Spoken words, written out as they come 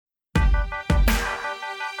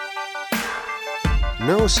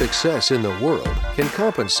No success in the world can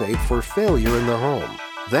compensate for failure in the home.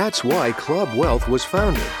 That's why Club Wealth was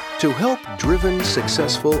founded, to help driven,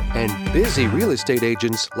 successful, and busy real estate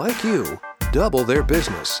agents like you double their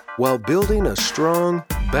business while building a strong,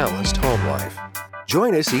 balanced home life.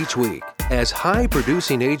 Join us each week as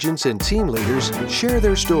high-producing agents and team leaders share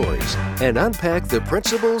their stories and unpack the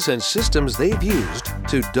principles and systems they've used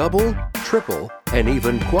to double, triple, and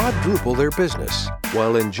even quadruple their business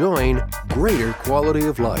while enjoying greater quality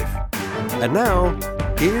of life. And now,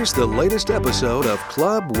 here's the latest episode of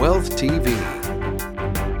Club Wealth TV.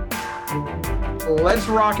 Let's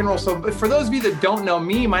rock and roll. So for those of you that don't know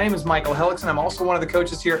me, my name is Michael Hellickson. I'm also one of the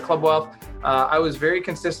coaches here at Club Wealth. I was very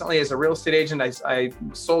consistently as a real estate agent. I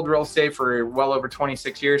sold real estate for well over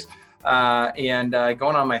 26 years and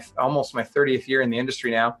going on almost my 30th year in the industry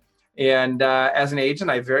now. And as an agent,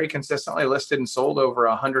 I very consistently listed and sold over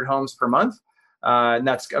 100 homes per month. And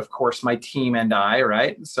that's, of course, my team and I,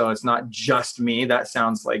 right? So it's not just me. That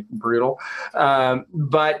sounds like brutal.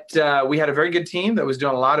 But we had a very good team that was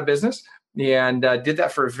doing a lot of business. And did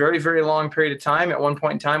that for a very, very long period of time. At one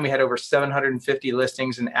point in time, we had over 750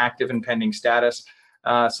 listings in active and pending status.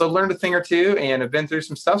 So learned a thing or two and have been through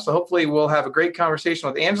some stuff. So hopefully we'll have a great conversation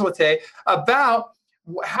with Angela today about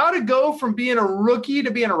how to go from being a rookie to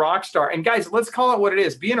being a rock star. And guys, let's call it what it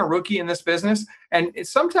is, being a rookie in this business. And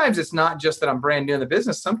sometimes it's not just that I'm brand new in the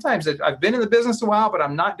business. Sometimes I've been in the business a while, but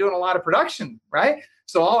I'm not doing a lot of production, right?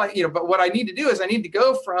 So but what I need to do is I need to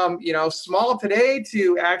go from, small today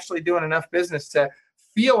to actually doing enough business to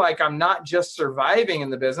feel like I'm not just surviving in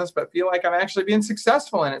the business, but feel like I'm actually being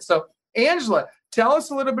successful in it. So Angela, tell us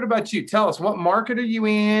a little bit about you. Tell us, what market are you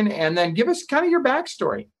in? And then give us kind of your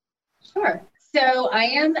backstory. Sure. So I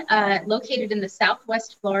am located in the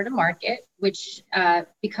Southwest Florida market, which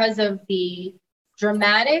because of the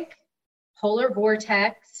dramatic polar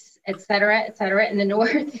vortex, et cetera, in the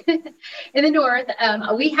north,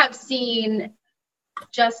 we have seen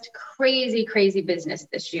just crazy business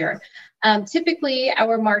this year. Typically,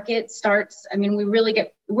 our market starts,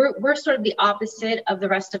 we're sort of the opposite of the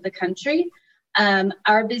rest of the country.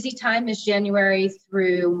 Our busy time is January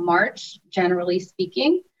through March, generally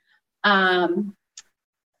speaking.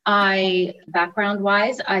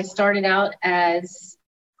 Background-wise, I started out as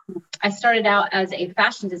a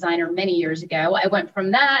fashion designer many years ago. I went from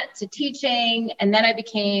that to teaching, and then I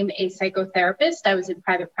became a psychotherapist. I was in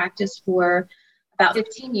private practice for about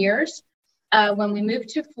 15 years. When we moved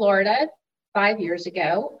to Florida 5 years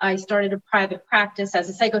ago, I started a private practice as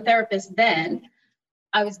a psychotherapist then.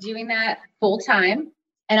 I was doing that full time.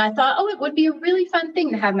 And I thought, it would be a really fun thing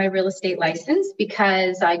to have my real estate license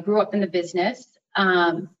because I grew up in the business,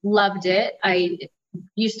 loved it. I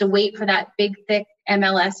used to wait for that big, thick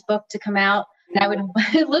MLS book to come out. And I would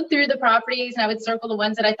look through the properties and I would circle the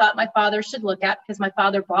ones that I thought my father should look at because my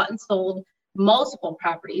father bought and sold multiple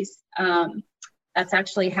properties. That's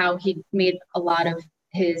actually how he made a lot of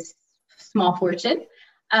his small fortune.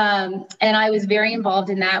 And I was very involved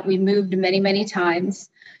in that. We moved many times.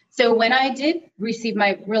 So when I did receive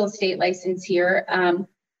my real estate license here,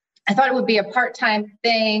 I thought it would be a part-time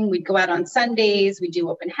thing. We'd go out on Sundays, we'd do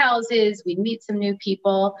open houses, we'd meet some new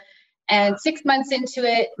people. And 6 months into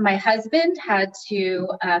it, my husband had to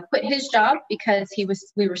quit his job because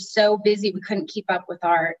we were so busy, we couldn't keep up with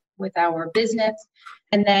our business.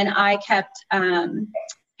 And then I kept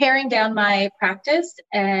paring down my practice.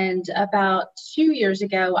 And about 2 years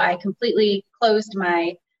ago, I completely closed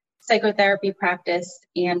my psychotherapy practice,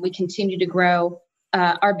 and we continue to grow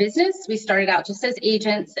our business. We started out just as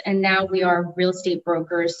agents, and now we are real estate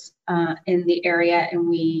brokers in the area, and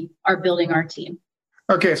we are building our team.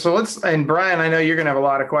 Okay, so and Brian, I know you're going to have a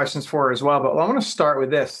lot of questions for her as well, but I want to start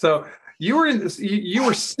with this. So you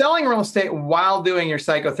were selling real estate while doing your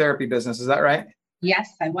psychotherapy business. Is that right? Yes,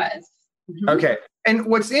 I was. Mm-hmm. Okay. And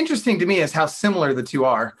what's interesting to me is how similar the two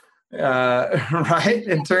are, right?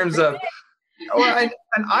 In terms of,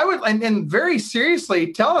 and very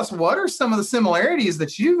seriously, tell us, what are some of the similarities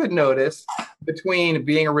that you would notice between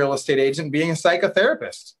being a real estate agent and being a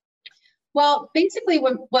psychotherapist? Well, basically,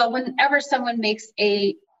 whenever someone makes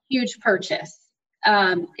a huge purchase,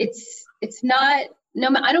 it's not,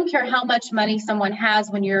 I don't care how much money someone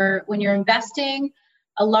has when you're investing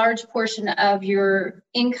a large portion of your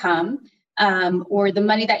income or the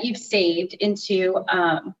money that you've saved into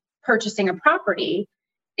purchasing a property.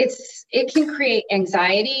 It can create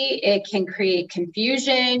anxiety. It can create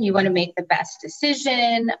confusion. You want to make the best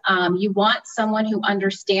decision. You want someone who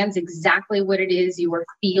understands exactly what it is you are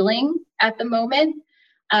feeling at the moment.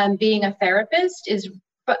 Being a therapist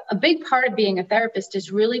a big part of being a therapist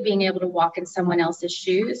is really being able to walk in someone else's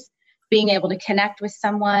shoes, being able to connect with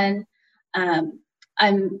someone.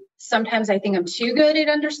 Sometimes I think I'm too good at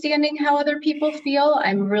understanding how other people feel.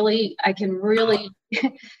 I can really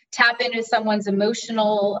tap into someone's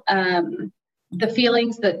emotional, the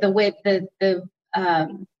feelings,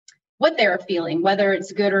 what they're feeling, whether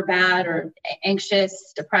it's good or bad or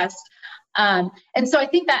anxious, depressed. And so I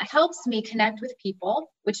think that helps me connect with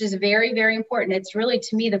people, which is very, very important. It's really,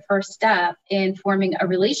 to me, the first step in forming a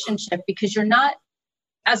relationship, because you're not,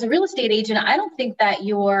 as a real estate agent, I don't think that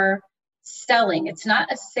you're selling. It's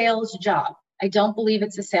not a sales job. I don't believe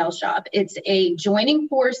it's a sales job. It's a joining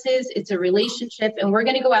forces. It's a relationship. And we're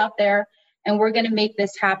going to go out there and we're going to make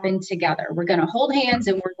this happen together. We're going to hold hands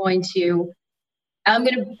and I'm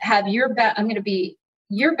going to have your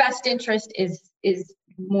best interest is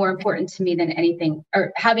more important to me than anything,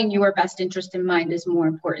 or having your best interest in mind is more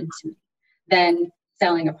important to me than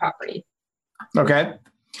selling a property. Okay.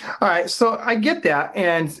 All right. So I get that.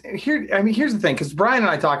 And here's the thing, because Brian and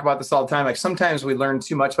I talk about this all the time. Like sometimes we learn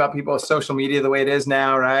too much about people with social media the way it is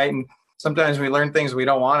now, right? And sometimes we learn things we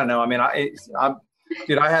don't want to know. I mean,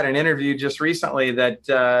 I had an interview just recently that,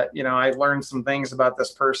 I learned some things about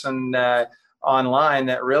this person online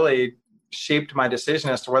that really shaped my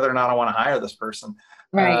decision as to whether or not I want to hire this person.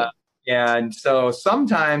 Right. And so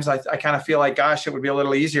sometimes I kind of feel like, gosh, it would be a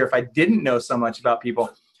little easier if I didn't know so much about people.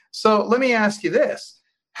 So let me ask you this.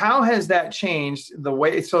 How has that changed the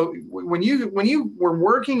way? So when you were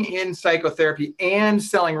working in psychotherapy and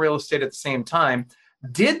selling real estate at the same time,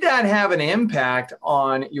 did that have an impact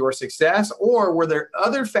on your success, or were there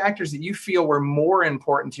other factors that you feel were more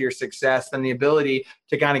important to your success than the ability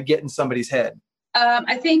to kind of get in somebody's head?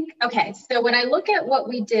 I think, okay, so when I look at what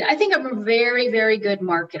we did, I think I'm a very, very good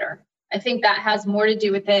marketer. I think that has more to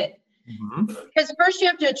do with it. Mm-hmm. Because first you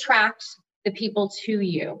have to attract the people to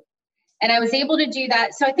you. And I was able to do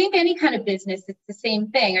that. So I think any kind of business, it's the same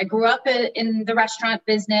thing. I grew up in the restaurant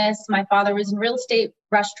business. My father was in real estate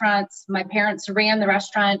restaurants. My parents ran the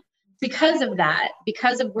restaurant. Because of that,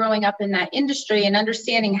 because of growing up in that industry and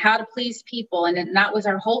understanding how to please people. And that was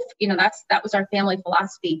our whole, that was our family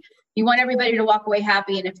philosophy. You want everybody to walk away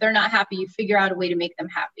happy. And if they're not happy, you figure out a way to make them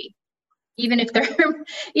happy. Even if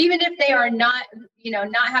they are not,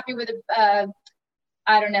 not happy with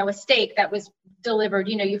a steak that was delivered,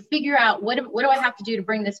 you figure out what do I have to do to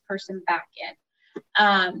bring this person back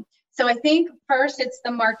in. So I think first it's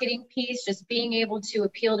the marketing piece, just being able to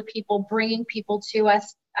appeal to people, bringing people to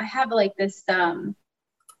us. I have like this, I'm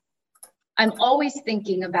always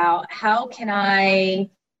thinking about how can I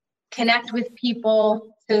connect with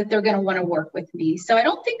people so that they're going to want to work with me. So I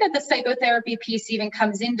don't think that the psychotherapy piece even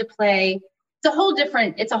comes into play. It's a whole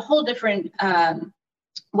different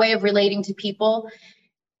way of relating to people.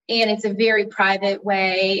 And it's a very private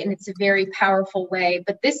way and it's a very powerful way.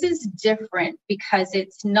 But this is different because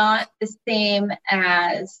it's not the same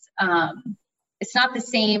as, it's not the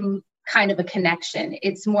same kind of a connection.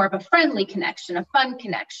 It's more of a friendly connection, a fun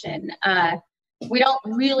connection. We don't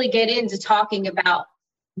really get into talking about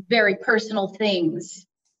very personal things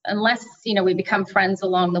unless, we become friends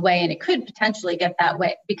along the way, and it could potentially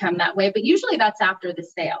become that way. But usually that's after the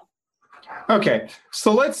sale. Okay,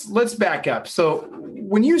 so let's back up. So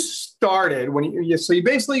when you started,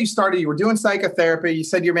 you were doing psychotherapy. You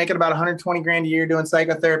said you're making about 120 grand a year doing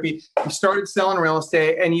psychotherapy. You started selling real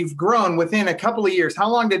estate, and you've grown within a couple of years. How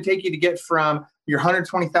long did it take you to get from your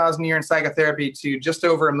 120,000 a year in psychotherapy to just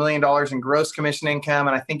over $1 million in gross commission income?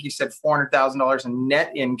 And I think you said $400,000 in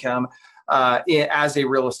net income as a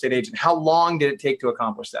real estate agent. How long did it take to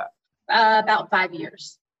accomplish that? About 5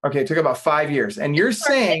 years. Okay, it took about 5 years. And you're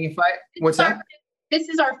saying what's that? This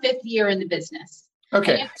is our 5th year in the business.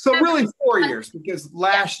 Okay, so really 4 years, because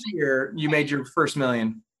last year you made your first $1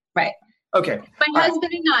 million. Right. Okay. My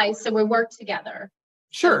husband and I, so we work together.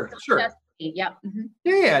 Sure. Yep. Mm-hmm.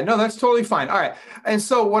 Yeah, no, that's totally fine. All right. And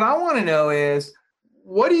so what I want to know is,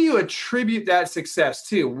 what do you attribute that success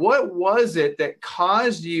to? What was it that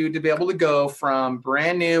caused you to be able to go from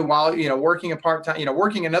brand new while, working a part-time,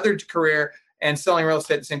 working another career and selling real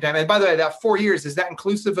estate at the same time? And by the way, that 4 years, is that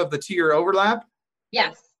inclusive of the 2-year overlap?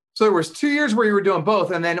 Yes. So there was 2 years where you were doing both,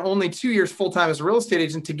 and then only 2 years full-time as a real estate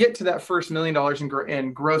agent to get to that first $1 million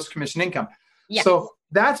in gross commission income. Yes. So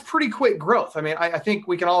that's pretty quick growth. I mean, I think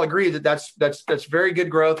we can all agree that that's very good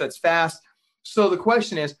growth. That's fast. So the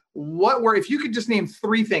question is, if you could just name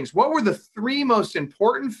 3 things, what were the 3 most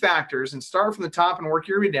important factors, and start from the top and work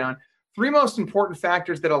your way down, 3 most important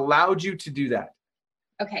factors that allowed you to do that?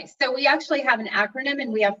 Okay. So we actually have an acronym,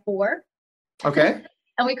 and we have 4. Okay.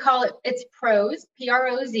 And we call it's PROZ,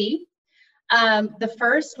 P-R-O-Z. The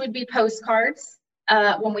first would be postcards.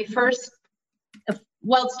 When we first, it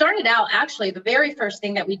started out, actually, the very first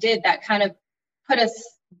thing that we did that kind of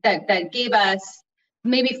that gave us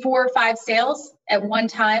maybe 4 or 5 sales at one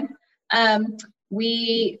time.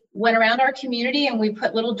 We went around our community and we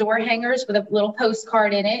put little door hangers with a little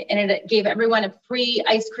postcard in it, and it gave everyone a free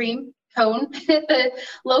ice cream cone at the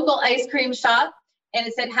local ice cream shop. And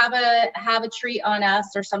it said, have a treat on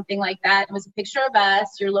us or something like that. It was a picture of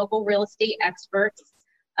us, your local real estate experts.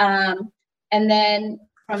 And then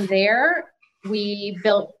from there, we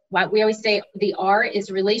built what we always say, the R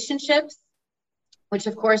is relationships, which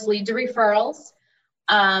of course lead to referrals.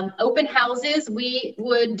 Open houses, we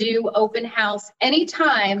would do open house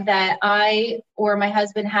anytime that I or my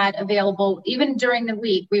husband had available. Even during the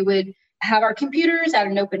week, we would have our computers at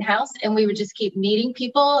an open house and we would just keep meeting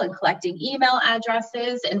people and collecting email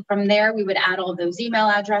addresses. And from there, we would add all those email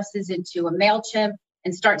addresses into a MailChimp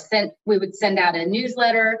and we would send out a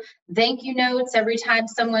newsletter, thank you notes every time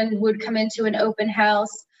someone would come into an open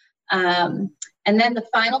house. And then the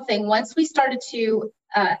final thing, once we started to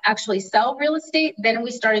actually sell real estate, then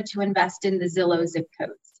we started to invest in the Zillow zip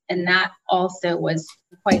codes. And that also was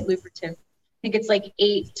quite lucrative. I think it's like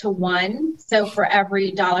 8 to 1. So for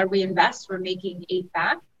every dollar we invest, we're making 8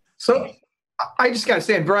 back. So I just got to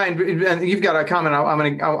say, Brian, you've got a comment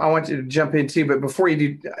I want you to jump into, but before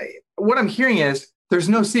you do, what I'm hearing is there's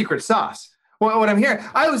no secret sauce. Well, what I'm hearing,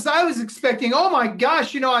 I was expecting, oh my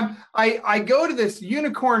gosh, I go to this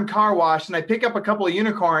unicorn car wash and I pick up a couple of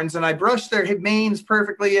unicorns and I brush their manes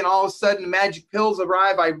perfectly, and all of a sudden magic pills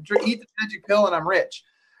arrive. I eat the magic pill and I'm rich.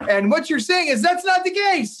 And what you're saying is that's not the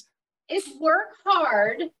case. It's work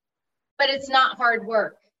hard, but it's not hard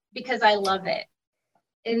work because I love it.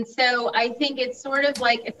 And so I think it's sort of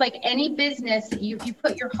like, it's like any business, you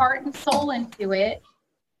put your heart and soul into it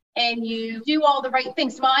and you do all the right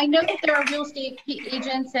things. Well, I know that there are real estate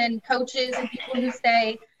agents and coaches and people who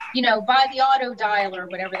say, buy the auto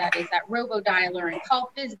dialer, whatever that is, that robo dialer, and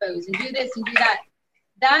call FSBOs and do this and do that.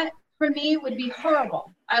 That for me would be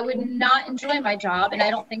horrible. I would not enjoy my job, and I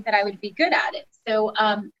don't think that I would be good at it. So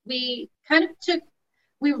we kind of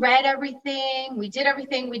we read everything, we did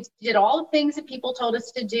everything, we did all the things that people told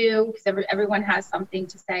us to do, because everyone has something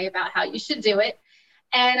to say about how you should do it.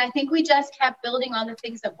 And I think we just kept building on the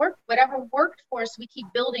things that worked. Whatever worked for us, we keep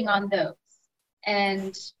building on those.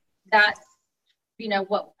 And that's,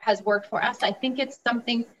 what has worked for us. I think it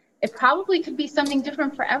probably could be something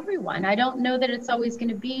different for everyone. I don't know that it's always going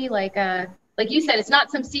to be like you said, it's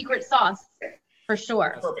not some secret sauce for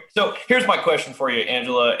sure. Perfect. So here's my question for you,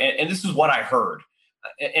 Angela. And this is what I heard.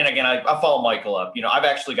 And again, I follow Michael up. I've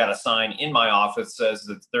actually got a sign in my office that says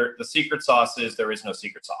that the secret sauce is there is no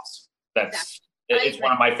secret sauce. It's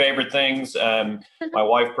one of my favorite things. My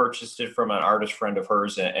wife purchased it from an artist friend of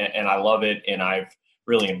hers, and I love it, and I've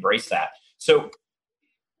really embraced that. So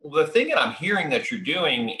the thing that I'm hearing that you're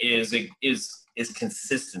doing is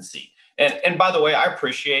consistency. And by the way, I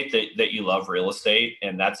appreciate that you love real estate,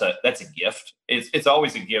 and that's a gift. It's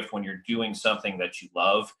always a gift when you're doing something that you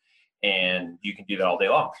love, and you can do that all day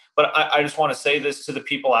long. But I just want to say this to the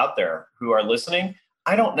people out there who are listening.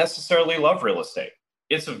 I don't necessarily love real estate.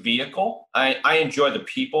 It's a vehicle. I enjoy the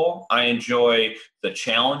people. I enjoy the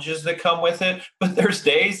challenges that come with it. But there's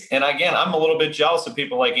days, and again, I'm a little bit jealous of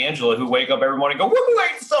people like Angela who wake up every morning and go, woo, I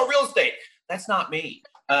can sell real estate. That's not me.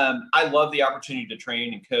 I love the opportunity to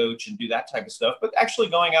train and coach and do that type of stuff. But actually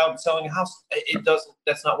going out and selling a house,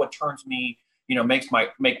 that's not what turns me,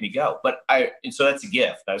 make me go. And so that's a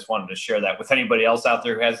gift. I just wanted to share that with anybody else out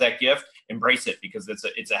there who has that gift. Embrace it, because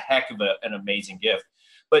it's a heck of an amazing gift.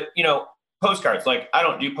 But, postcards, like I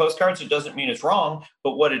don't do postcards. It doesn't mean it's wrong,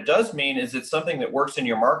 but what it does mean is it's something that works in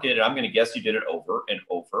your market. And I'm going to guess you did it over and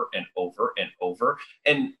over and over and over,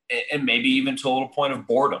 and maybe even to a little point of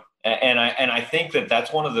boredom. And I think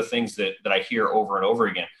that's one of the things that I hear over and over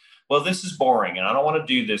again. Well, this is boring and I don't want to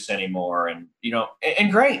do this anymore. And,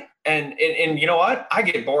 and great. And you know what? I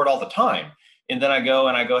get bored all the time. And then I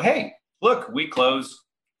go, hey, look, we closed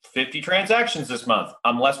 50 transactions this month.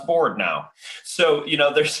 I'm less bored now. So,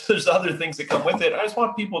 there's other things that come with it. I just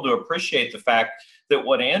want people to appreciate the fact that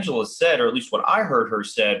what Angela said, or at least what I heard her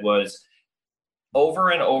said, was over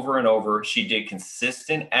and over and over, she did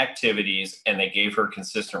consistent activities and they gave her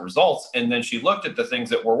consistent results. And then she looked at the things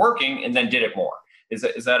that were working and then did it more. Is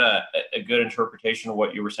that a good interpretation of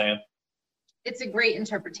what you were saying? It's a great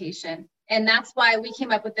interpretation. And that's why we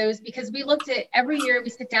came up with those, because we looked at every year we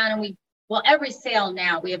sit down and every sale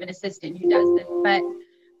now we have an assistant who does this, but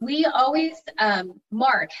we always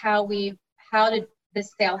mark how did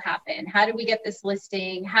this sale happen? How did we get this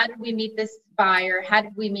listing? How did we meet this buyer? How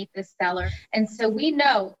did we meet this seller? And so we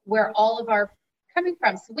know where all of our coming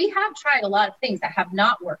from. So we have tried a lot of things that have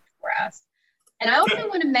not worked for us. And I also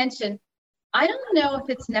want to mention, I don't know if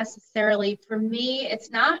it's necessarily, for me,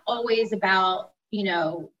 it's not always about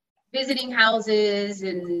visiting houses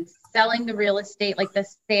and selling the real estate, like the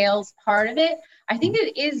sales part of it. I think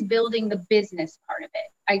it is building the business part of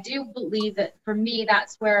it. I do believe that for me,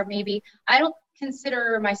 that's where maybe I don't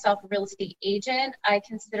consider myself a real estate agent. I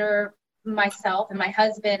consider myself and my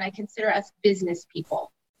husband, I consider us business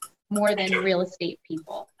people more than real estate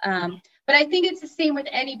people. But I think it's the same with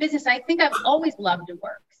any business. I think I've always loved to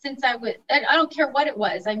work since I don't care what it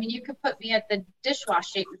was. I mean, you could put me at the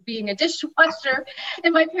dishwasher, being a dishwasher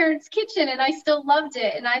in my parents' kitchen, and I still loved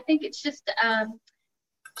it. And I think it's just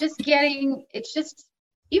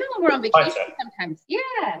even when we're on vacation sometimes.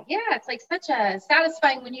 Yeah. It's like such a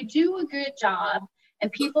satisfying when you do a good job and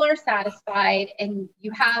people are satisfied and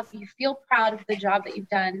you feel proud of the job that you've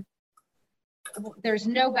done. There's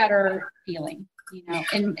no better feeling,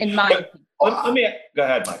 in my opinion. Go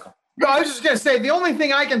ahead, Michael. No, I was just going to say, the only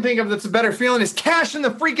thing I can think of that's a better feeling is cashing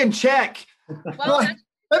the freaking check. Well,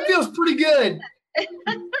 that feels pretty good.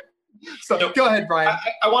 So go ahead, Brian.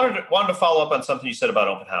 I wanted to follow up on something you said about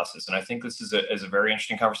open houses. And I think this is a very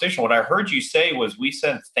interesting conversation. What I heard you say was we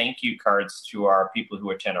send thank you cards to our people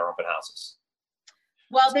who attend our open houses.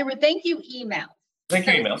 Well, they were thank you emails. Thank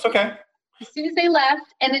you emails. Okay. As soon as they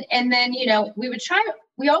left, and then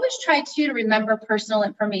we always try to remember personal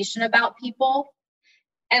information about people,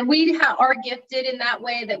 and we are gifted in that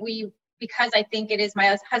way that because I think it is,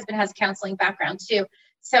 my husband has a counseling background too,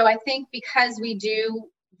 so I think because we do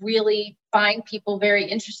really find people very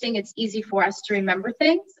interesting, it's easy for us to remember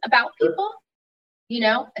things about people,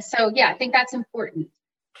 so yeah, I think that's important.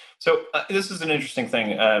 So this is an interesting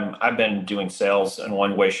thing. I've been doing sales in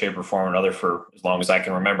one way, shape, or form or another for as long as I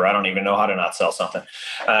can remember. I don't even know how to not sell something.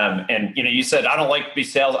 And you said, I don't like to be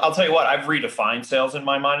sales. I'll tell you what, I've redefined sales in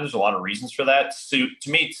my mind. There's a lot of reasons for that. So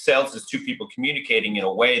to me, sales is two people communicating in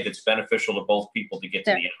a way that's beneficial to both people to get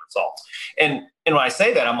to the end result. And when I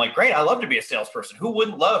say that, I'm like, great, I love to be a salesperson. Who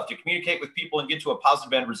wouldn't love to communicate with people and get to a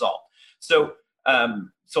positive end result? So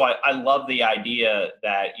I love the idea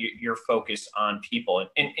that you're focused on people.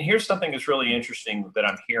 And here's something that's really interesting that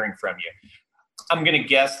I'm hearing from you. I'm going to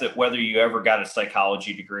guess that whether you ever got a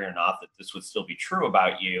psychology degree or not, that this would still be true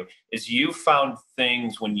about you, is you found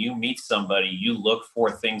things when you meet somebody, you look for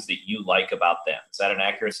things that you like about them. Is that an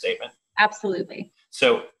accurate statement? Absolutely.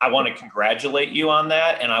 So I want to congratulate you on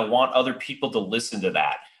that. And I want other people to listen to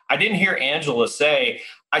that. I didn't hear Angela say,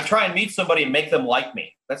 I try and meet somebody and make them like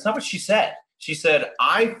me. That's not what she said. She said,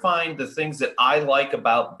 I find the things that I like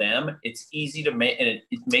about them, it's easy to make, and it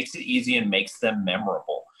makes it easy and makes them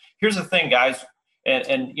memorable. Here's the thing, guys. And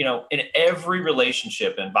in every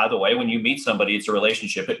relationship, and by the way, when you meet somebody, it's a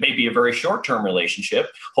relationship. It may be a very short-term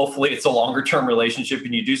relationship. Hopefully it's a longer-term relationship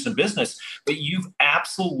and you do some business, but you've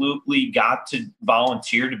absolutely got to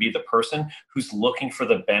volunteer to be the person who's looking for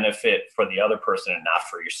the benefit for the other person and not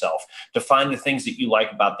for yourself, to find the things that you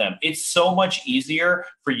like about them. It's so much easier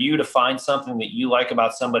for you to find something that you like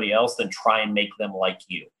about somebody else than try and make them like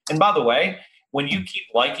you. And by the way, when you keep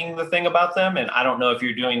liking the thing about them, and I don't know if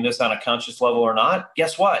you're doing this on a conscious level or not,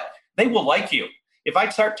 guess what? They will like you. If I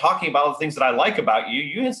start talking about the things that I like about you,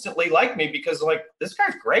 you instantly like me because this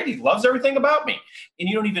guy's great. He loves everything about me. And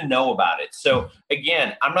you don't even know about it. So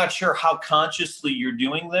again, I'm not sure how consciously you're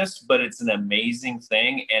doing this, but it's an amazing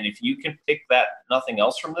thing. And if you can pick that nothing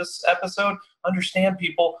else from this episode, understand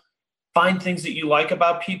people, find things that you like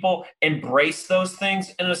about people, embrace those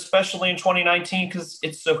things. And especially in 2019, because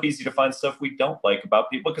it's so easy to find stuff we don't like about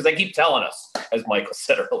people because they keep telling us, as Michael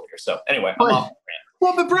said earlier. So anyway, I'm off the rant.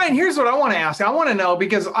 Well, but Brian, here's what I want to ask. I want to know,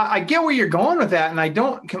 because I get where you're going with that, and I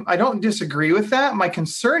don't disagree with that. My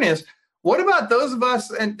concern is, what about those of us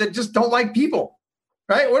that just don't like people,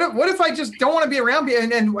 right? What if I just don't want to be around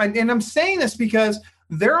people? And I'm saying this because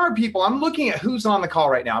there are people. I'm looking at who's on the call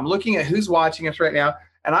right now. I'm looking at who's watching us right now.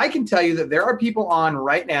 And I can tell you that there are people on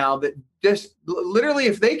right now that just literally,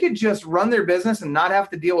 if they could just run their business and not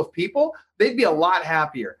have to deal with people, they'd be a lot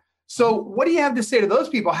happier. So what do you have to say to those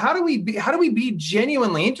people? How do we be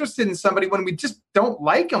genuinely interested in somebody when we just don't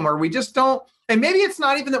like them, or we just don't? And maybe it's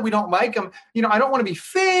not even that we don't like them. I don't want to be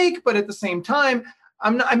fake, but at the same time,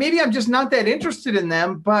 I'm just not that interested in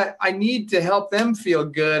them, but I need to help them feel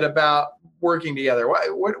good about working together.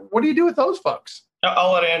 What do you do with those folks?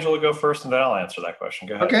 I'll let Angela go first, and then I'll answer that question.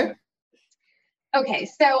 Go ahead. Okay.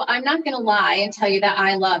 So I'm not going to lie and tell you that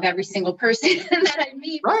I love every single person that I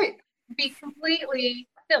meet. Right. Be completely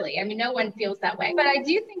silly. I mean, no one feels that way. But I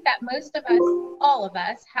do think that most of us, all of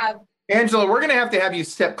us, have. Angela, we're going to have you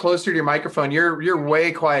step closer to your microphone. You're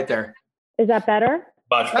way quiet there. Is that better?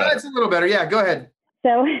 Much better. That's a little better. Yeah, go ahead.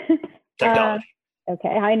 So, technology. Okay.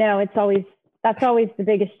 I know that's always the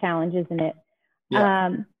biggest challenge, isn't it?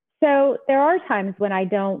 Yeah. So there are times when I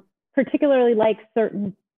don't particularly like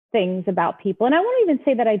certain things about people. And I won't even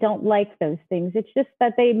say that I don't like those things. It's just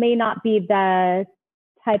that they may not be the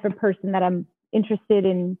type of person that I'm interested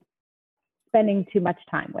in spending too much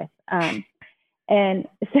time with. And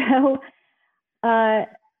so, how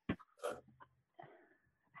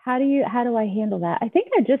do I handle that? I think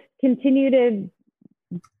I just continue to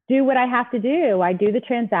do what I have to do. I do the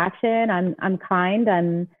transaction. I'm kind.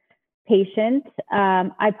 I'm patient.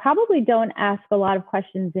 I probably don't ask a lot of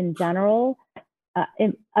questions in general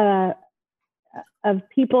of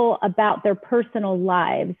people about their personal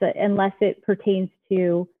lives, unless it pertains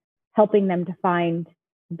to helping them to find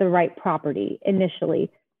the right property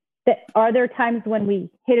initially. Are there times when we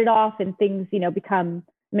hit it off and things, become,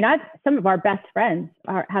 some of our best friends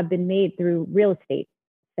have been made through real estate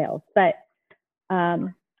sales, but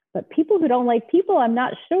people who don't like people, I'm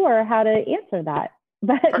not sure how to answer that.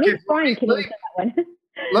 But maybe Brian can answer that one.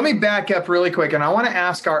 Let me back up really quick, and I want to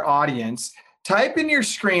ask our audience, type in your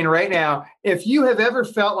screen right now if you have ever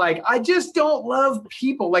felt like, I just don't love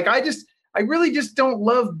people. Like I really just don't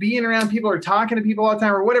love being around people or talking to people all the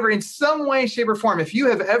time or whatever, in some way, shape, or form. If you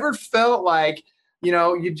have ever felt like,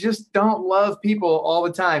 you just don't love people all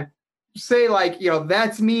the time, say like,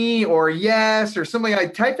 that's me, or yes, or something.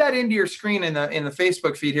 Like type that into your screen in the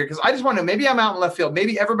Facebook feed here, because I just want to, maybe I'm out in left field.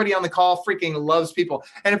 Maybe everybody on the call freaking loves people.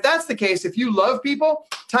 And if that's the case, if you love people,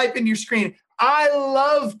 type in your screen, I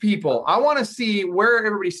love people. I want to see where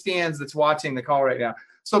everybody stands that's watching the call right now.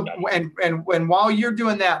 So, and while you're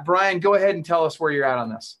doing that, Brian, go ahead and tell us where you're at on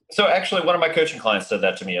this. So actually, one of my coaching clients said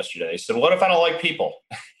that to me yesterday. He said, what if I don't like people?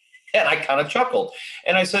 And I kind of chuckled.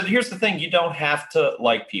 And I said, here's the thing. You don't have to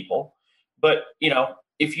like people. But,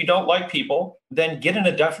 if you don't like people, then get in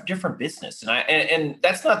a different business. And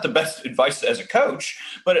that's not the best advice as a coach.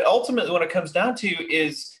 But ultimately, what it comes down to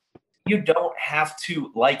is you don't have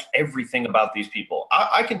to like everything about these people.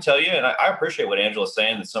 I can tell you, and I appreciate what Angela's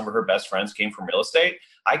saying, that some of her best friends came from real estate.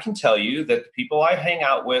 I can tell you that the people I hang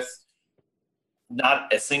out with,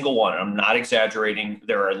 not a single one, I'm not exaggerating,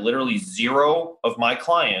 there are literally zero of my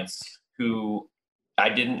clients who I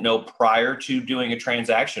didn't know prior to doing a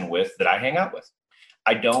transaction with that I hang out with.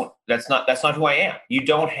 That's not who I am. You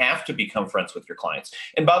don't have to become friends with your clients.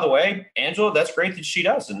 And by the way, Angela, that's great that she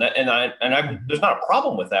does. And there's not a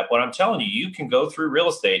problem with that. But I'm telling you, you can go through real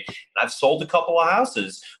estate. And I've sold a couple of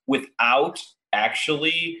houses without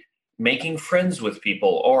actually making friends with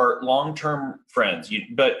people or long-term friends.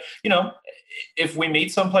 But if we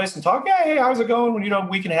meet someplace and talk, hey, how's it going?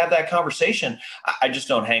 We can have that conversation. I just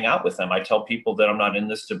don't hang out with them. I tell people that I'm not in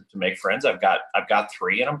this to make friends. I've got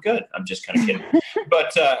 3 and I'm good. I'm just kind of kidding.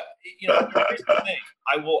 But here's the thing.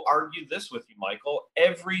 I will argue this with you, Michael.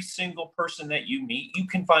 Every single person that you meet, you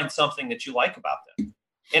can find something that you like about them.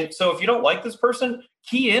 And so if you don't like this person,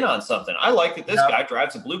 key in on something. I like that this guy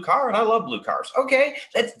drives a blue car and I love blue cars. Okay,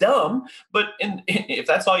 that's dumb. But if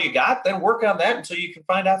that's all you got, then work on that until you can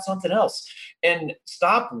find out something else. And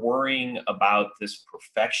stop worrying about this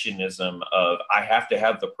perfectionism of I have to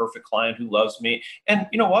have the perfect client who loves me. And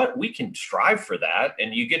you know what? We can strive for that.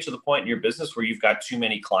 And you get to the point in your business where you've got too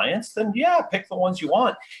many clients, then pick the ones you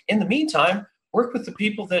want. In the meantime, work with the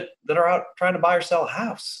people that are out trying to buy or sell a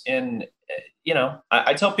house. And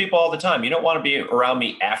I tell people all the time, you don't want to be around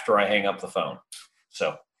me after I hang up the phone.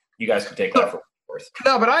 So you guys can take that for what it's worth.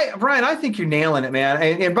 No, but Brian, I think you're nailing it, man.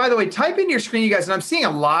 And by the way, type in your screen, you guys, and I'm seeing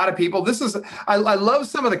a lot of people. I love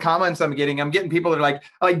some of the comments I'm getting. I'm getting people that are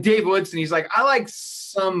like Dave Woodson. He's like, I like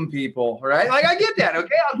some people, right? Like, I get that.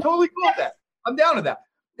 Okay. I'm totally cool with that. I'm down with that.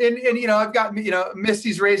 And I've got,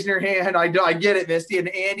 Misty's raising her hand. I get it, Misty. And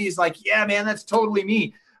Andy's like, yeah, man, that's totally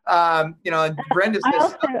me. And Brenda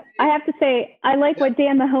says, I have to say, I like what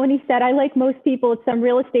Dan Mahoney said. I like most people at some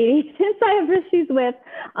real estate agents I have issues with.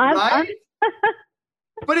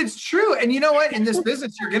 But it's true. And you know what? In this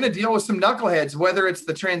business, you're going to deal with some knuckleheads, whether it's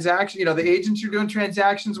the transaction, the agents you're doing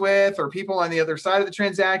transactions with, or people on the other side of the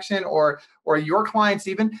transaction, or your clients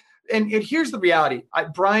even. And here's the reality.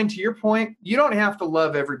 Brian, to your point, you don't have to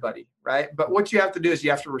love everybody, right? But what you have to do is you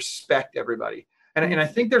have to respect everybody. And I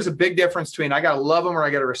think there's a big difference between I got to love them or I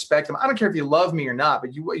got to respect them. I don't care if you love me or not,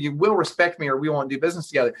 but you will respect me or we won't do business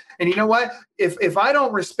together. And you know what? If I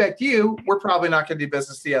don't respect you, we're probably not going to do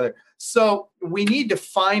business together. So we need to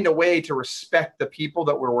find a way to respect the people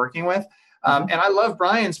that we're working with. And I love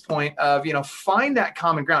Brian's point of, find that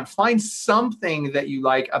common ground, find something that you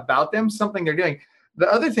like about them, something they're doing. The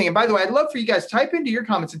other thing, and by the way, I'd love for you guys, type into your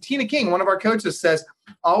comments. And Tina King, one of our coaches, says,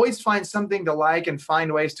 always find something to like and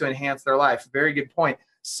find ways to enhance their life. Very good point.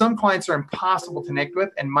 Some clients are impossible to connect with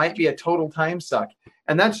and might be a total time suck.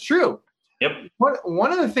 And that's true. Yep.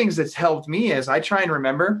 One of the things that's helped me is I try and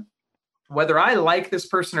remember whether I like this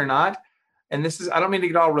person or not, and this is, I don't mean to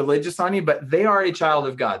get all religious on you, but they are a child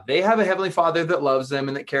of God. They have a Heavenly Father that loves them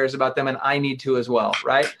and that cares about them, and I need to as well,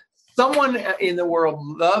 right? Someone in the world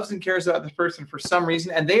loves and cares about this person for some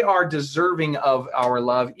reason, and they are deserving of our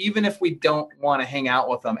love, even if we don't want to hang out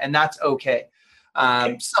with them, and that's okay.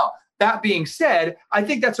 So that being said, I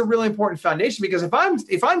think that's a really important foundation, because if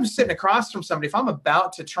I'm sitting across from somebody, if I'm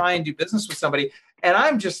about to try and do business with somebody, and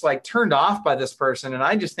I'm just like turned off by this person, and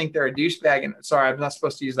I just think they're a douchebag, and sorry, I'm not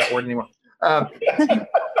supposed to use that word anymore.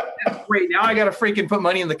 Great, now I got to freaking put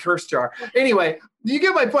money in the curse jar. Anyway, you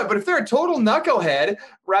get my point. But if they're a total knucklehead,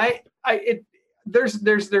 right? There's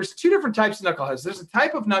two different types of knuckleheads. There's a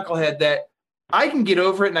type of knucklehead that I can get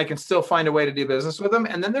over it and I can still find a way to do business with them.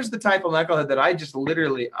 And then there's the type of knucklehead that I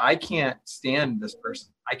can't stand this person.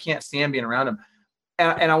 I can't stand being around him.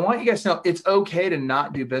 And I want you guys to know it's okay to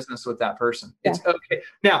not do business with that person. Yeah. It's okay.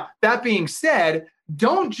 Now, that being said,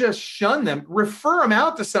 don't just shun them. Refer them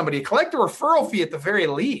out to somebody. Collect a referral fee at the very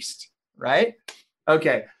least, right?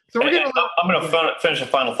 Okay. So I'm going to finish a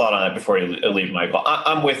final thought on that before you leave, Michael.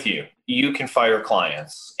 I'm with you. You can fire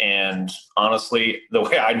clients. And honestly, the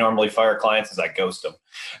way I normally fire clients is I ghost them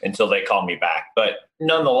until they call me back. But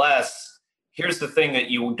nonetheless, here's the thing that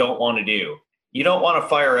you don't want to do. You don't want to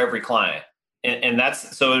fire every client. And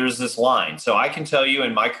that's, so there's this line. So I can tell you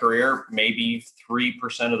in my career, maybe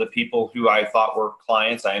 3% of the people who I thought were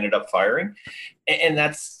clients, I ended up firing. And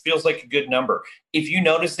that feels like a good number. If you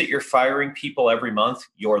notice that you're firing people every month,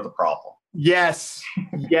 you're the problem. Yes.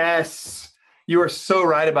 Yes. You are so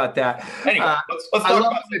right about that. Anyway, let's talk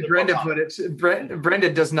about how Brenda put it.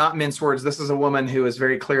 Brenda does not mince words. This is a woman who is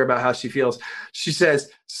very clear about how she feels. She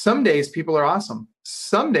says, some days people are awesome.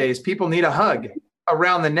 Some days people need a hug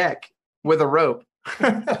around the neck with a rope.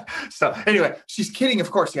 So anyway, she's kidding,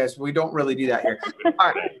 of course, guys. We don't really do that here.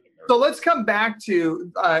 All right. So let's come back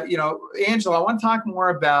to, Angela, I want to talk more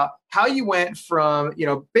about how you went from,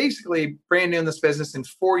 basically brand new in this business and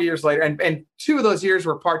 4 years later, and 2 of those years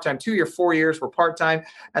were part-time, 4 years were part-time.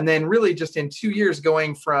 And then really just in 2 years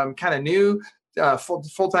going from kind of new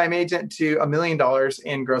full-time agent to $1 million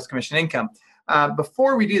in gross commission income.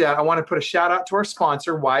 Before we do that, I want to put a shout out to our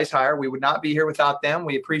sponsor, WiseHire. We would not be here without them.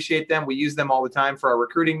 We appreciate them. We use them all the time for our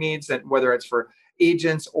recruiting needs, and whether it's for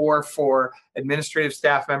agents or for administrative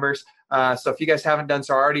staff members. So if you guys haven't done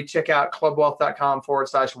so already, check out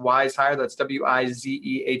clubwealth.com/WiseHire. That's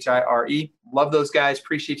WIZEHIRE. Love those guys.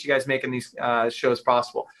 Appreciate you guys making these shows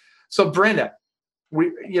possible. So Brenda,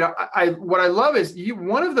 what I love is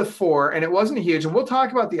one of the 4, and it wasn't huge, and we'll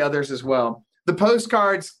talk about the others as well. The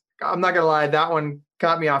postcards, I'm not going to lie, that one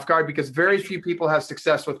caught me off guard because very few people have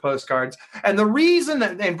success with postcards. And the reason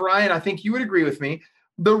that, and Brian, I think you would agree with me,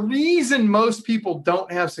 the reason most people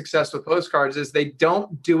don't have success with postcards is they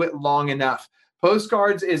don't do it long enough.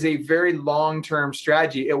 Postcards is a very long-term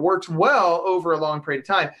strategy. It works well over a long period of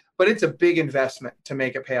time, but it's a big investment to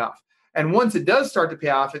make it pay off. And once it does start to pay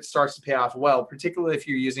off, it starts to pay off well, particularly if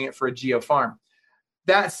you're using it for a geo farm.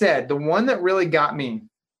 That said, the one that really got me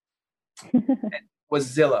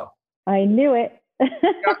was Zillow. I knew it.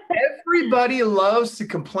 Everybody loves to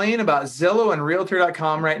complain about Zillow and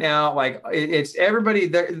Realtor.com right now. Like it's everybody,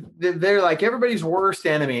 they're like everybody's worst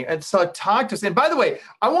enemy. And so talk to us. And by the way,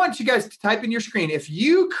 I want you guys to type in your screen. If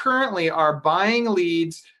you currently are buying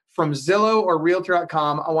leads from Zillow or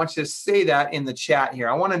Realtor.com, I want you to say that in the chat here.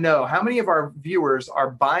 I want to know how many of our viewers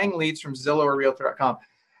are buying leads from Zillow or Realtor.com.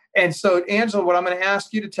 And so, Angela, what I'm going to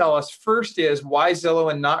ask you to tell us first is why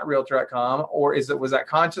Zillow and not Realtor.com, or was that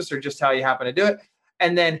conscious or just how you happen to do it?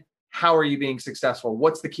 And then how are you being successful?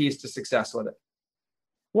 What's the keys to success with it?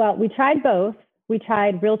 Well, we tried both. We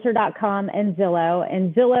tried Realtor.com and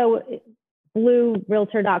Zillow blew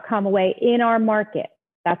Realtor.com away in our market.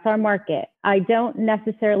 That's our market. I don't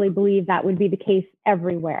necessarily believe that would be the case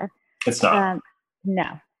everywhere. It's not.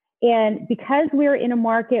 No. And because we're in a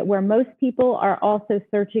market where most people are also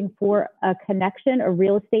searching for a connection, a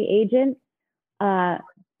real estate agent,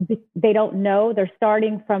 they don't know. They're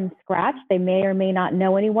starting from scratch. They may or may not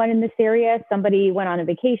know anyone in this area. Somebody went on a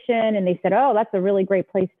vacation and they said, oh, that's a really great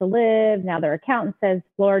place to live. Now their accountant says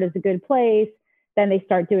Florida's a good place. Then they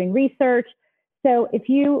start doing research. So if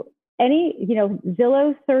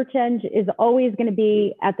Zillow search engine is always going to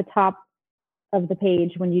be at the top of the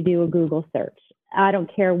page when you do a Google search. I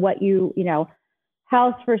don't care what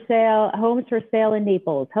house for sale, homes for sale in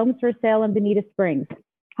Naples, homes for sale in Bonita Springs,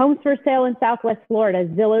 homes for sale in Southwest Florida.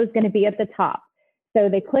 Zillow is going to be at the top. So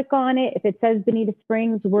they click on it. If it says Bonita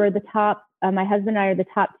Springs, we're the top. My husband and I are the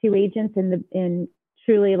top 2 agents in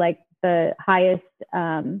truly like the highest,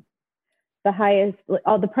 the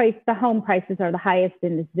home prices are the highest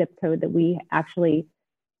in the zip code that we actually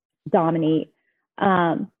dominate.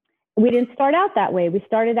 We didn't start out that way. We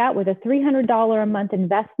started out with a $300 a month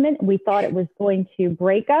investment. We thought it was going to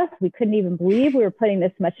break us. We couldn't even believe we were putting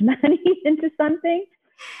this much money into something.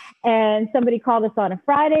 And somebody called us on a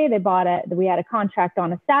Friday. We had a contract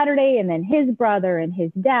on a Saturday, and then his brother and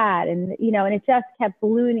his dad, and and it just kept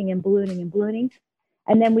ballooning and ballooning and ballooning.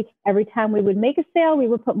 And then every time we would make a sale, we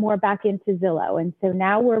would put more back into Zillow. And so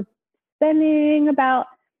now we're spending about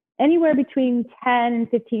anywhere between $10,000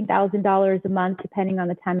 and $15,000 a month, depending on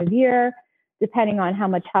the time of year, depending on how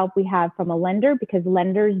much help we have from a lender, because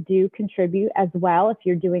lenders do contribute as well if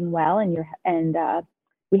you're doing well, and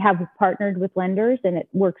we have partnered with lenders, and it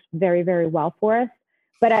works very, very well for us.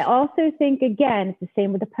 But I also think, again, it's the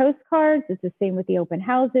same with the postcards, it's the same with the open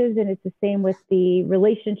houses, and it's the same with the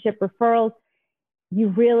relationship referrals. You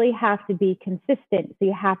really have to be consistent. So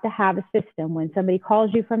you have to have a system. When somebody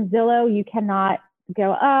calls you from Zillow, you cannot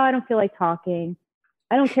go, oh, I don't feel like talking.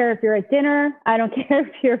 I don't care if you're at dinner. I don't care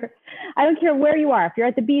where you are. If you're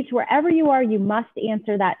at the beach, wherever you are, you must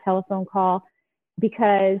answer that telephone call,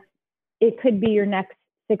 because it could be your next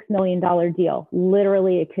 $6 million deal.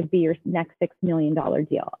 Literally, it could be your next $6 million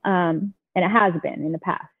deal. And it has been in the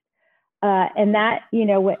past.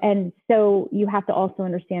 And so you have to also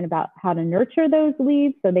understand about how to nurture those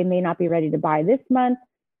leads. So they may not be ready to buy this month.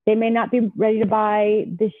 They may not be ready to buy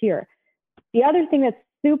this year. The other thing that's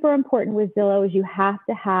super important with Zillow is you have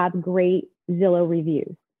to have great Zillow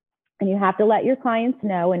reviews, and you have to let your clients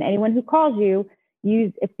know, and anyone who calls you,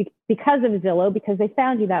 because of Zillow, because they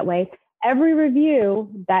found you that way. Every review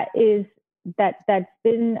that's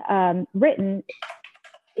been written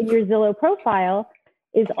in your Zillow profile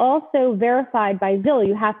is also verified by Zillow.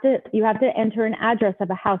 You have to enter an address of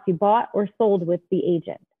a house you bought or sold with the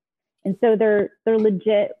agent, and so they're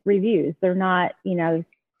legit reviews. They're not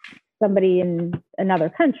somebody in another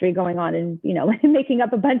country going on and making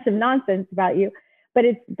up a bunch of nonsense about you, but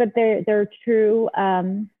they're true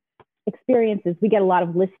experiences. We get a lot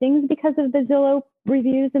of listings because of the Zillow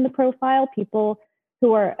reviews in the profile. People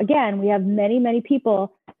who are, again, we have many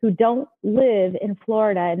people who don't live in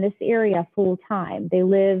Florida, in this area, full time. They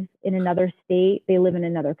live in another state, they live in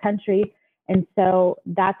another country. And so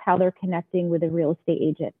that's how they're connecting with a real estate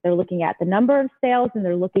agent. They're looking at the number of sales, and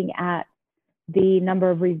they're looking at the number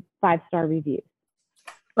of 5-star reviews.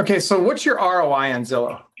 Okay, so what's your ROI on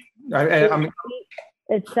Zillow?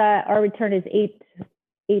 It's our return is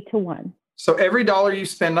 8 to 1. So every dollar you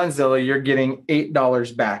spend on Zillow, you're getting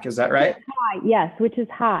 $8 back. Is that right? High, yes, which is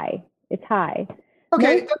high. It's high.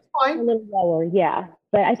 Okay, Most that's fine. A little lower, yeah.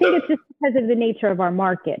 But I think it's just because of the nature of our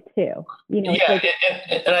market too. And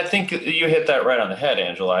I think you hit that right on the head,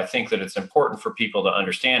 Angela. I think that it's important for people to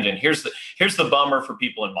understand. And here's the bummer for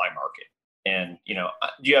people in my market. And do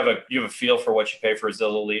you have a feel for what you pay for a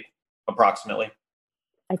Zillow lead approximately?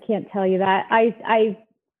 I can't tell you that.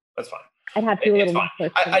 That's fine. I'd have to do a little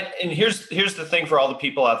research. And here's the thing for all the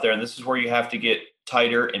people out there, and this is where you have to get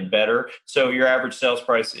tighter and better. So your average sales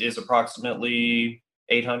price is approximately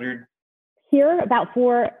 $800. Here,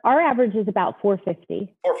 our average is about $450.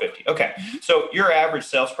 $450. Okay. So your average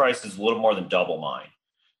sales price is a little more than double mine.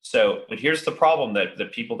 So, but here's the problem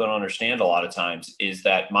that people don't understand a lot of times is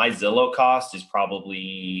that my Zillow cost is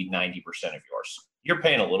probably 90% of yours. You're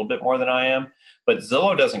paying a little bit more than I am, but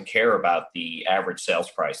Zillow doesn't care about the average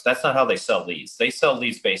sales price. That's not how they sell leads. They sell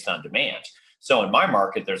leads based on demand. So in my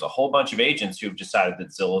market, there's a whole bunch of agents who've decided that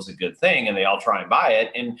Zillow is a good thing, and they all try and buy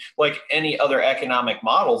it. And like any other economic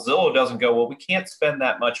model, Zillow doesn't go, well, we can't spend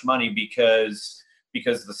that much money because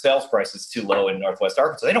the sales price is too low in Northwest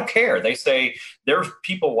Arkansas. They don't care. They say there's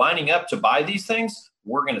people lining up to buy these things.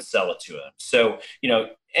 We're going to sell it to them. So,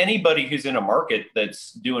 anybody who's in a market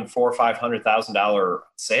that's doing $400,000 or $500,000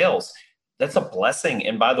 sales, that's a blessing.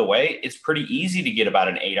 And by the way, it's pretty easy to get about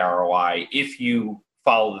an 8 ROI if you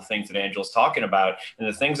follow the things that Angela's talking about. And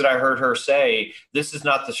the things that I heard her say, this is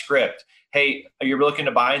not the script. Hey, you're looking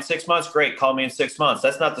to buy in 6 months? Great. Call me in 6 months.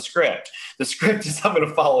 That's not the script. The script is I'm going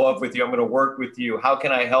to follow up with you. I'm going to work with you. How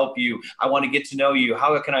can I help you? I want to get to know you.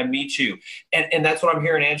 How can I meet you? And that's what I'm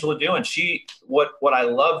hearing Angela doing. What I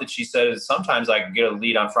love that she said is sometimes I can get a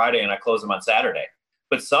lead on Friday and I close them on Saturday.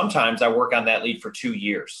 But sometimes I work on that lead for 2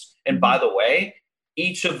 years. And by the way,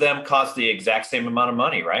 each of them costs the exact same amount of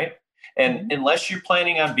money, right? And unless you're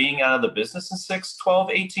planning on being out of the business in 6,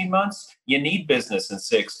 12, 18 months, you need business in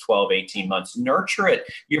 6, 12, 18 months. Nurture it.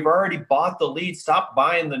 You've already bought the lead. Stop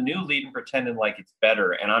buying the new lead and pretending like it's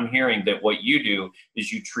better. And I'm hearing that what you do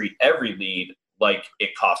is you treat every lead like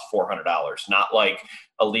it costs $400, not like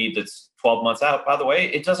a lead that's 12 months out. By the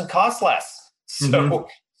way, it doesn't cost less. So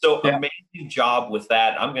So amazing job with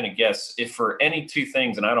that. I'm going to guess if for any two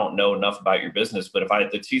things, and I don't know enough about your business, but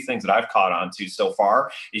the two things that I've caught on to so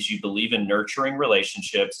far is you believe in nurturing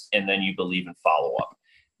relationships and then you believe in follow-up.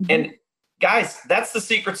 Mm-hmm. And guys, that's the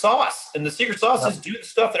secret sauce. And the secret sauce is do the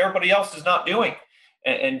stuff that everybody else is not doing.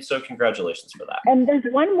 And so congratulations for that. And there's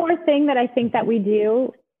one more thing that I think that we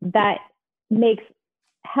do that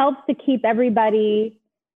helps to keep everybody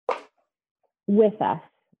with us.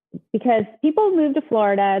 Because people move to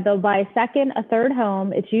Florida, they'll buy a third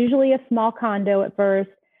home. It's usually a small condo at first.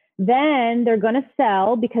 Then they're going to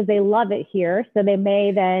sell because they love it here. So they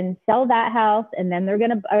may then sell that house and then or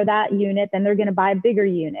that unit, then they're going to buy a bigger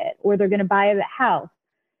unit, or they're going to buy a house.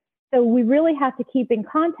 So we really have to keep in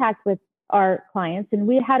contact with our clients. And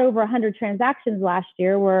we had over 100 transactions last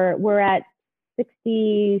year. We're at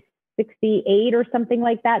 60, 68 or something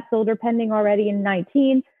like that, sold or pending already in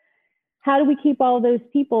 19. How do we keep all those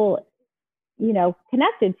people,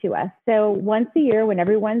 connected to us? So once a year, when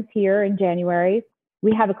everyone's here in January,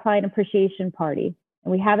 we have a client appreciation party,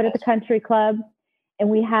 and we have it at the country club. And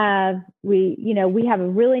we have a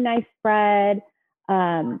really nice spread.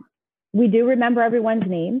 We do remember everyone's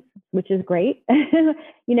names, which is great.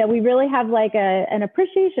 We really have like an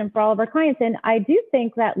appreciation for all of our clients. And I do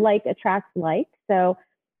think that like attracts like. So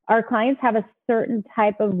our clients have a certain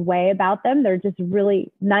type of way about them. They're just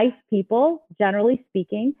really nice people, generally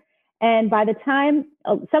speaking. And by the time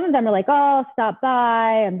some of them are like, oh, stop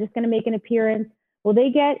by, I'm just going to make an appearance. Well,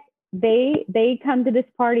 they come to this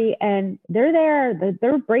party and they're there.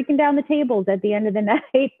 They're breaking down the tables at the end of the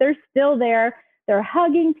night. They're still there. They're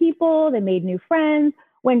hugging people. They made new friends.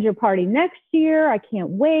 When's your party next year? I can't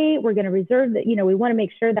wait. We're going to reserve that. We want to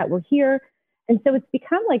make sure that we're here. And so it's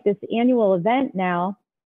become like this annual event now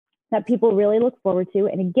that people really look forward to.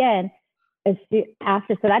 And again, so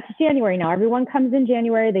that's January now. Everyone comes in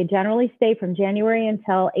January. They generally stay from January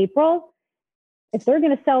until April. If they're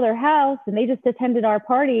going to sell their house and they just attended our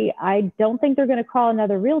party, I don't think they're going to call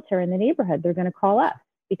another realtor in the neighborhood. They're going to call us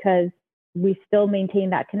because we still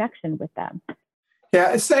maintain that connection with them.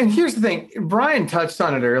 Yeah. And here's the thing. Brian touched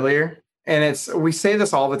on it earlier, and we say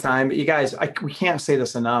this all the time, but you guys, we can't say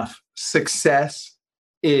this enough. Success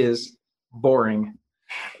is boring.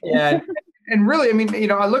 And really,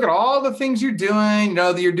 I look at all the things you're doing,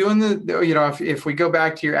 that you're doing if we go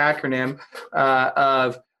back to your acronym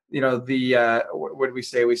of, what did we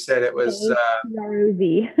say? We said it was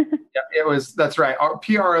PROZ. Yeah, that's right.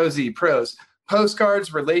 PROZ, pros,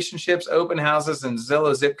 postcards, relationships, open houses, and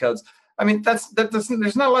Zillow zip codes.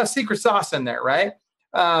 There's not a lot of secret sauce in there, right?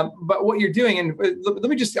 But what you're doing, and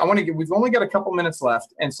we've only got a couple minutes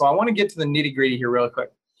left. And so I want to get to the nitty gritty here real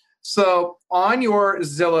quick. So on your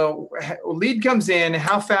Zillow, lead comes in.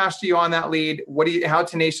 How fast are you on that lead? How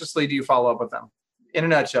tenaciously do you follow up with them? In a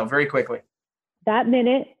nutshell, very quickly. That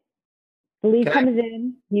minute, the lead comes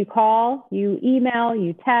in, you call, you email,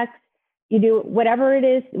 you text, you do whatever it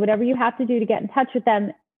is, whatever you have to do to get in touch with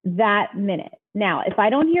them that minute. Now, if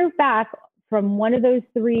I don't hear back from one of those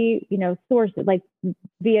three, sources, like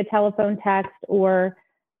via telephone, text, or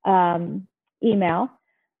email,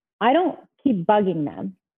 I don't keep bugging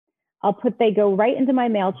them. They go right into my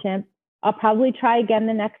MailChimp. I'll probably try again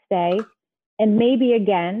the next day, and maybe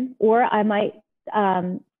again, or I might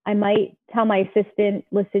tell my assistant,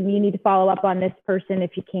 listen, you need to follow up on this person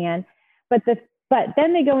if you can. But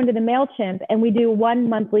then they go into the MailChimp, and we do one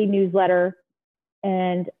monthly newsletter,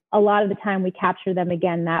 and a lot of the time we capture them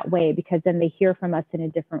again that way, because then they hear from us in a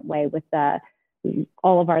different way with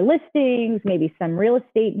all of our listings, maybe some real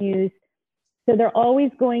estate news. So they're always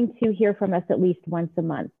going to hear from us at least once a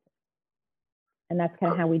month. And that's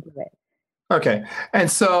kind of how we do it. Okay.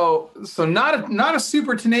 And so not a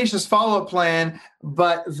super tenacious follow-up plan,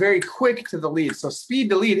 but very quick to the lead. So speed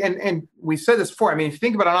to lead. And we said this before. If you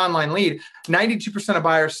think about an online lead, 92% of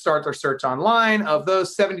buyers start their search online. Of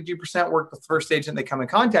those, 72% work with the first agent they come in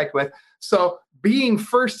contact with. So being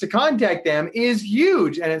first to contact them is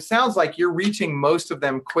huge. And it sounds like you're reaching most of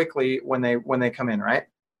them quickly when they come in, right?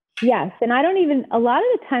 Yes. And a lot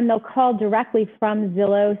of the time they'll call directly from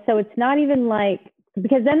Zillow. So it's not even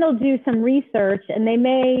because then they'll do some research and they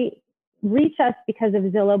may reach us because of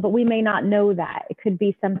Zillow, but we may not know that. It could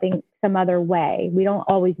be some other way. We don't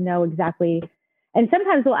always know exactly. And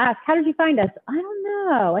sometimes they'll ask, how did you find us? I don't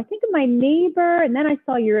know. I think of my neighbor. And then I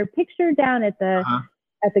saw your picture down at the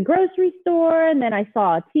grocery store. And then I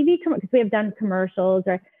saw a TV commercial, because we have done commercials.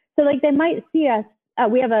 So they might see us.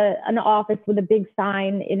 We have an office with a big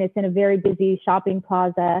sign, and it's in a very busy shopping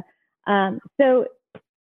plaza. So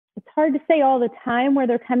it's hard to say all the time where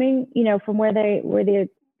they're coming, from where they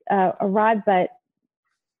arrive. But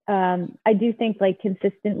I do think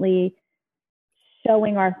consistently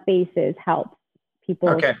showing our faces helps people.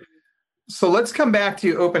 Okay. So let's come back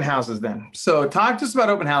to open houses then. So talk to us about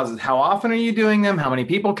open houses. How often are you doing them? How many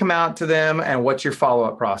people come out to them? And what's your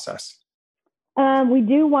follow-up process? We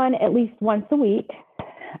do one at least once a week.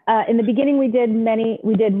 In the beginning, we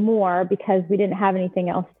did more because we didn't have anything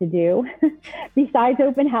else to do besides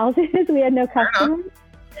open houses. We had no customers.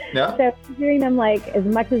 Yeah. So doing them like as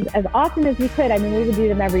often as we could. I mean, we would do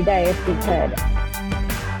them every day if we could.